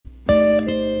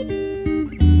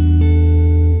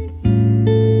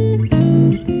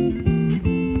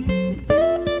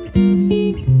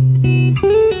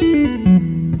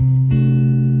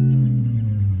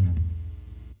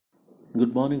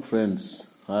morning, friends.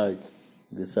 Hi,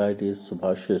 this side is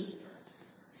Subhashis,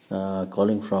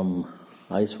 calling from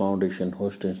ICE Foundation,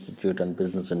 Host Institute, and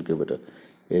Business Incubator,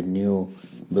 a new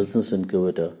business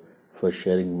incubator for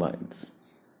sharing minds.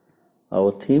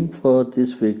 Our theme for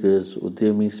this week is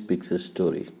Udyami Speaks His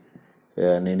Story,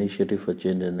 an initiative for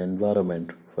change and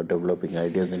environment for developing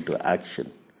ideas into action.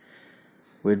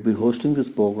 We'll be hosting this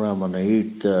program on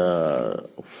 8th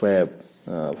Feb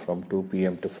from 2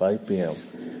 p.m. to 5 p.m.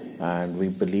 And we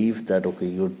believe that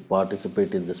you'd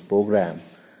participate in this program,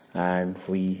 and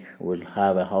we will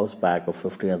have a house pack of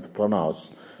 50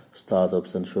 entrepreneurs,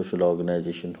 startups, and social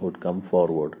organizations who would come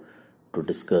forward to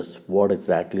discuss what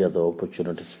exactly are the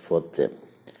opportunities for them.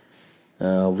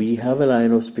 We have a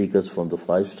line of speakers from the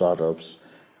 5 startups,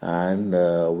 and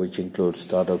which includes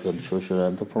startups and social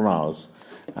entrepreneurs,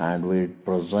 and we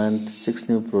present 6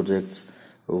 new projects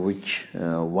which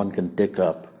one can take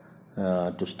up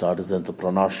to start his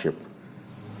entrepreneurship.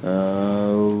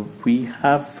 We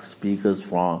have speakers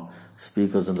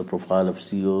in the profile of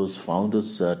CEOs,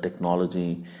 founders,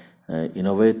 technology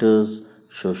innovators,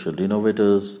 social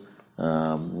innovators,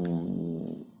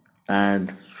 and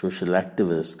social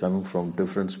activists coming from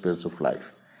different spheres of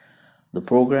life. The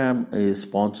program is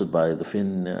sponsored by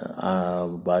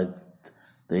by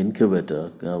the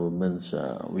incubator.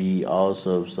 We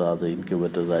ourselves are the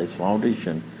incubator ICE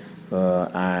Foundation,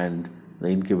 and the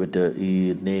incubator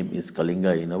name is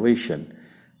Kalinga Innovation,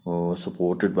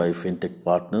 supported by fintech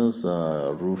partners,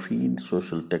 Roofing,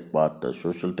 social tech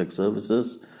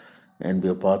services,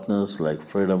 NBA partners like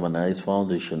Freedom and ICE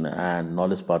Foundation, and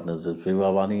knowledge partners is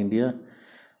Vivavani India.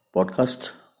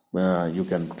 Podcast, you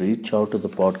can reach out to the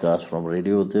podcast from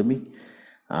Radio Udyami,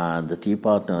 and the tea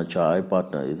partner, chai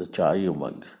partner is the Chai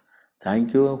Umang.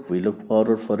 Thank you. We look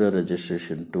forward for your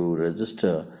registration. To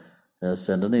register,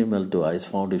 send an email to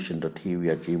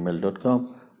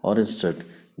icefoundation.tv@gmail.com, or instead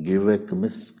give a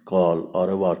missed call or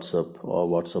a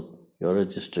WhatsApp your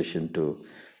registration to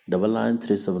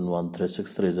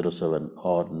 9937136307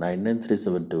 or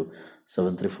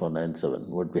 99372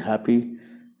 Would be happy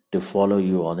to follow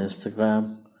you on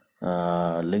Instagram,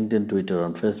 LinkedIn, Twitter,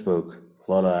 and Facebook.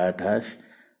 Follow at hash.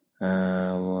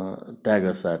 Tag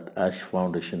us at Ash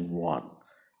Foundation 1.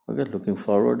 Okay, looking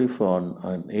forward if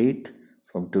on 8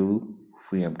 from 2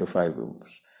 p.m. to 5 p.m.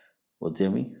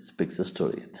 Udyami speaks the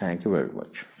story. Thank you very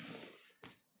much.